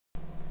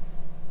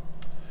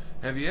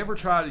Have you ever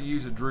tried to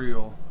use a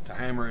drill to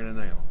hammer in a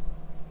nail?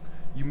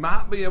 You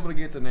might be able to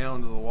get the nail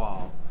into the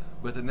wall,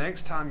 but the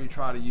next time you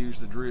try to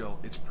use the drill,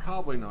 it's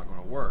probably not going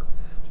to work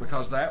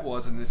because that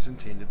wasn't its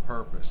intended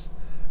purpose.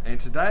 And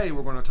today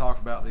we're going to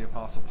talk about the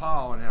Apostle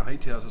Paul and how he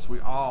tells us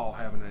we all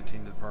have an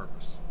intended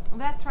purpose.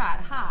 That's right.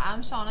 Hi,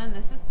 I'm Shauna and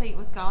this is Pete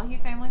with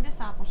Gallahue Family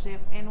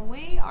Discipleship, and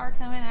we are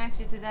coming at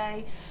you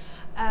today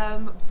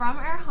from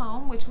our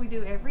home, which we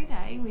do every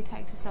day. We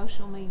take to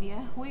social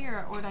media. We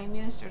are ordained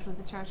ministers with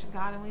the Church of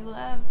God, and we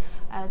love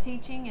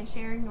teaching and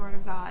sharing the Word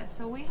of God.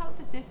 So we hope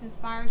that this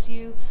inspires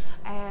you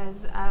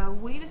as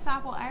we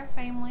disciple our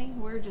family.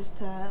 We're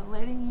just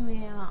letting you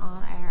in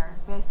on our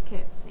best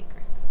kept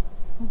secret.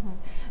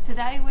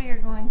 Today we are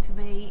going to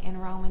be in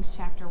Romans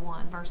chapter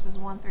 1, verses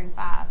 1 through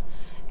 5.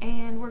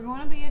 And we're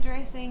going to be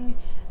addressing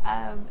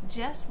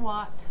just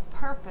what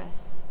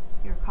purpose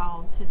you're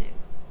called to do.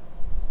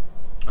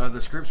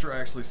 The scripture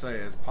actually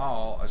says,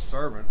 Paul, a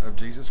servant of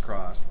Jesus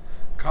Christ,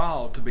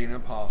 called to be an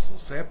apostle,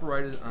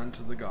 separated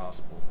unto the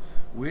gospel,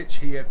 which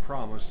he had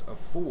promised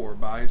afore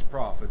by his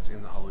prophets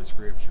in the Holy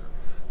Scripture.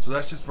 So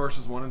that's just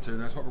verses 1 and 2,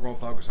 and that's what we're going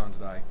to focus on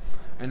today.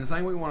 And the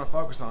thing we want to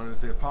focus on is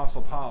the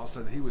Apostle Paul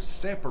said that he was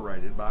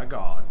separated by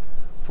God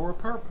for a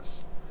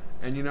purpose.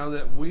 And you know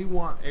that we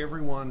want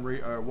everyone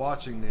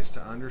watching this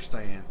to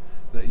understand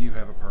that you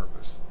have a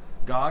purpose.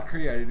 God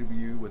created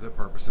you with a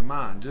purpose in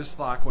mind. Just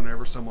like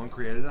whenever someone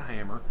created a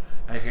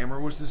hammer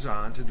was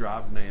designed to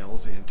drive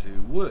nails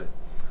into wood.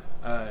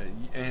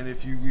 And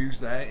if you use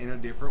that in a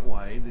different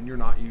way, then you're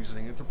not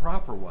using it the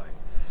proper way.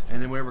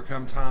 And then whenever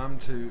come time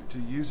to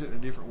use it in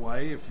a different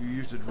way, if you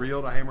used a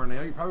drill to hammer a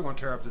nail, you're probably going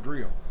to tear up the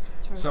drill.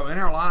 True. So in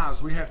our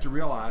lives, we have to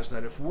realize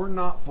that if we're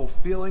not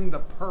fulfilling the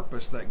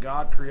purpose that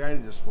God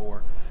created us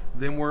for,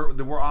 then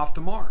we're off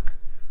the mark.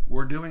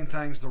 We're doing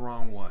things the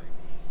wrong way.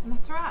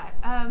 That's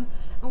right.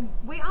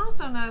 We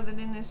also know that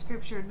in this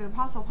scripture, the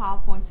Apostle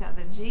Paul points out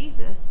that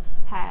Jesus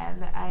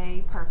had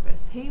a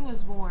purpose. He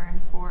was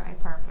born for a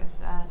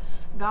purpose.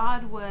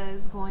 God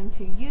was going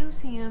to use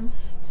him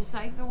to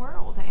save the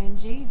world, and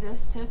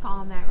Jesus took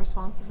on that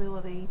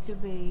responsibility to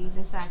be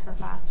the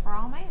sacrifice for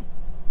all men.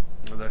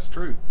 Well, that's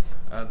true.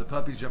 The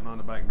puppy's jumping on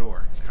the back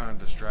door. It's kind of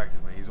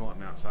distracted me. He's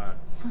wanting outside.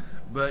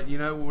 But, you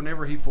know,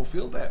 whenever he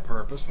fulfilled that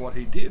purpose, what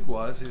he did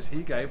is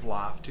he gave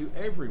life to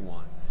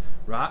everyone,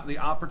 right? The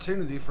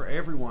opportunity for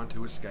everyone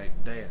to escape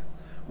death.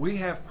 We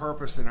have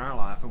purpose in our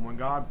life, and when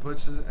God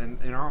puts it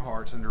in our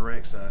hearts and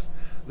directs us,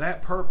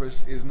 that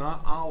purpose is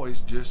not always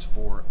just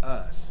for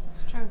us.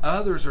 It's true.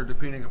 Others are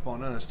depending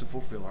upon us to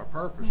fulfill our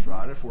purpose,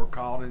 right? If we're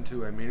called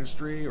into a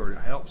ministry or to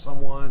help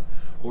someone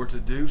or to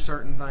do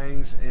certain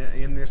things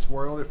in this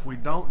world, if we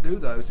don't do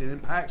those, it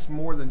impacts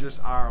more than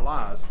just our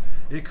lives.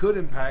 It could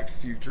impact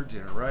future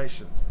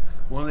generations.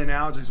 One of the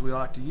analogies we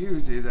like to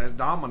use is as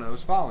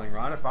dominoes falling,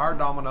 right? If our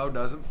domino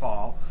doesn't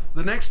fall,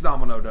 the next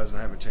domino doesn't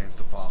have a chance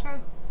to fall. It's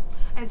true.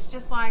 It's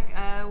just like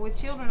with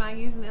children, I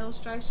use an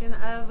illustration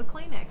of a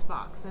Kleenex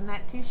box, and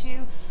that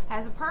tissue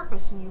has a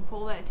purpose, and you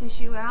pull that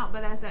tissue out,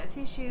 but as that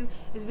tissue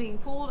is being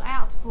pulled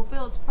out to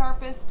fulfill its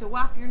purpose, to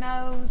wipe your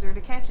nose or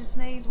to catch a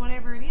sneeze,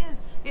 whatever it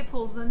is, it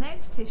pulls the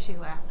next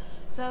tissue out.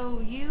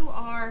 So you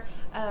are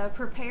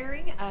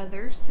preparing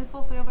others to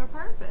fulfill their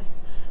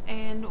purpose,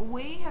 and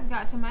we have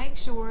got to make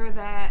sure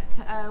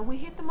that we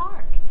hit the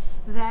mark,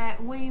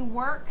 that we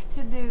work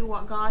to do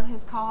what God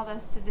has called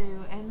us to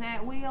do, and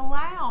that we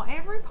allow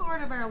every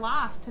part of our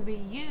life to be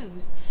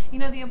used. You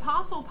know, the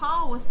Apostle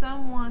Paul was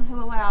someone who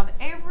allowed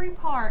every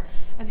part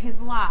of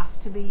his life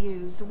to be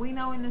used. We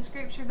know in the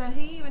scripture that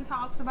he even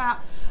talks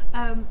about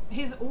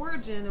his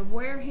origin of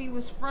where he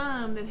was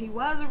from, that he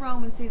was a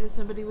Roman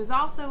citizen, but he was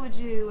also a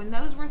Jew, and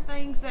those were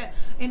things that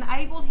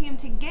enabled him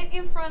to get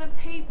in front of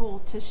people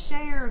to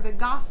share the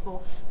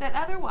gospel that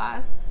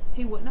otherwise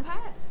he wouldn't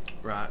have had.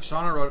 Right.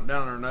 Shauna wrote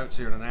down in her notes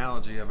here an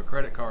analogy of a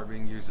credit card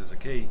being used as a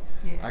key.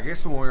 Yeah. I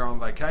guess when we were on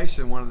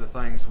vacation, one of the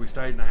things, we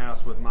stayed in a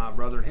house with my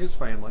brother and his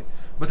family,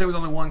 but there was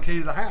only one key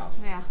to the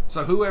house. Yeah.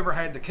 So whoever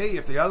had the key,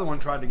 if the other one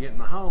tried to get in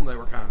the home, they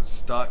were kind of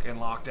stuck and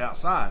locked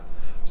outside.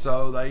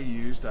 So they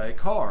used a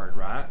card,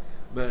 right?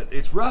 But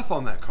it's rough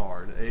on that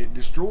card. It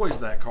destroys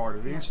that card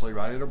eventually,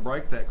 right? It'll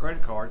break that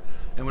credit card.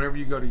 And whenever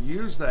you go to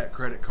use that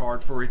credit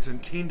card for its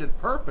intended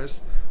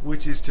purpose,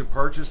 which is to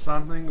purchase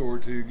something or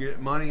to get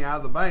money out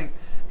of the bank,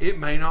 it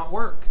may not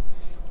work.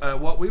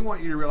 What we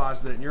want you to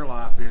realize that in your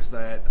life is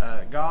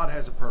that God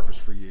has a purpose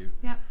for you.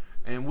 Yep.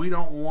 And we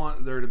don't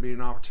want there to be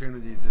an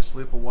opportunity to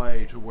slip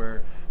away to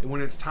where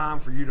when it's time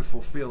for you to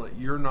fulfill it,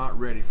 you're not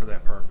ready for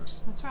that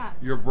purpose. That's right.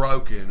 You're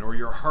broken, or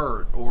you're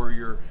hurt, or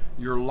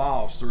you're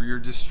lost, or you're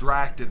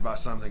distracted by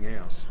something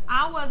else.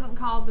 I wasn't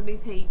called to be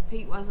Pete.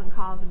 Pete wasn't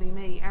called to be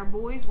me. Our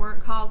boys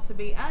weren't called to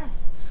be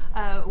us.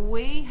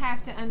 We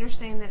have to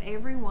understand that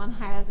everyone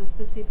has a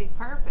specific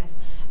purpose,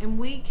 and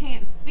we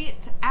can't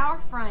fit our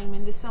frame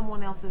into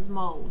someone else's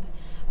mold.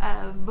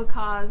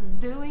 Because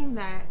doing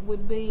that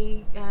would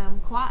be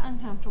quite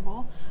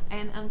uncomfortable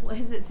and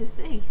unpleasant to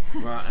see.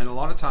 Right, and a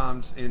lot of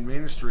times in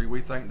ministry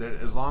we think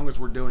that as long as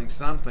we're doing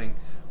something,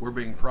 we're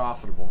being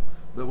profitable.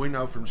 But we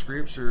know from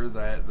Scripture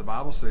that the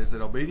Bible says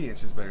that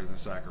obedience is better than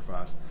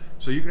sacrifice.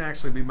 So you can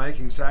actually be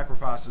making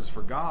sacrifices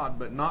for God,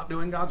 but not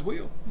doing God's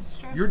will. That's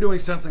true. You're doing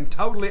something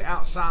totally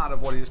outside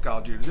of what He has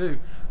called you to do.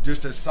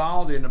 Just as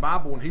Saul did in the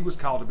Bible, when he was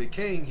called to be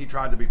king, he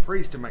tried to be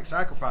priest and make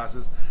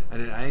sacrifices,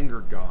 and it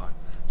angered God.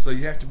 So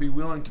you have to be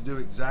willing to do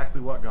exactly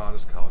what God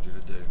has called you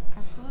to do.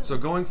 Absolutely. So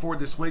going forward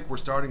this week, we're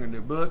starting a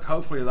new book.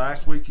 Hopefully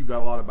last week you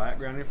got a lot of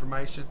background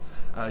information.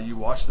 You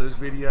watched those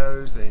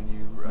videos and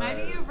you...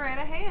 Maybe you've read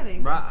ahead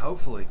even. Right,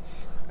 hopefully.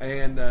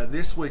 And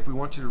this week we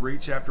want you to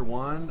read chapter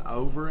 1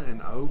 over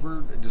and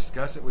over,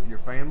 discuss it with your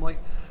family,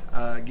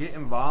 get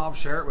involved,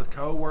 share it with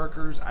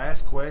co-workers,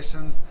 ask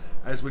questions.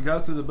 As we go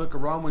through the book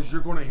of Romans,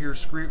 you're going to hear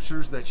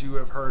scriptures that you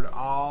have heard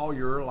all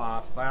your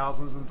life,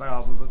 thousands and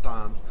thousands of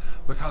times,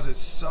 because it's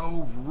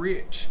so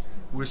rich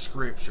with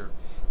scripture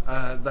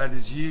that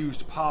is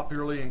used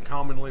popularly and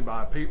commonly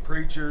by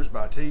preachers,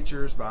 by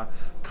teachers, by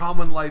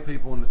common lay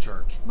people in the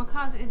church.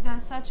 Because it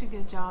does such a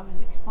good job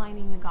of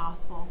explaining the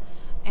gospel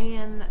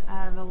and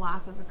the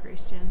life of a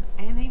Christian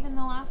and even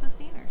the life of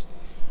sinners.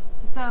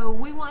 So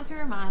we want to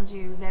remind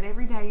you that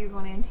every day you're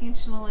going to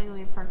intentionally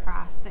live for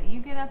Christ, that you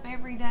get up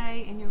every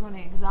day and you're going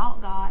to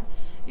exalt God,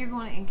 you're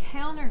going to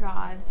encounter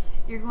God,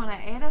 you're going to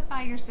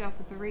edify yourself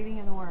with the reading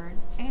of the Word,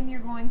 and you're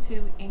going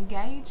to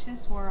engage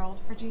this world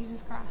for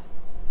Jesus Christ.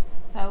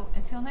 So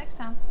until next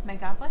time, may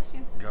God bless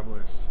you. God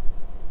bless.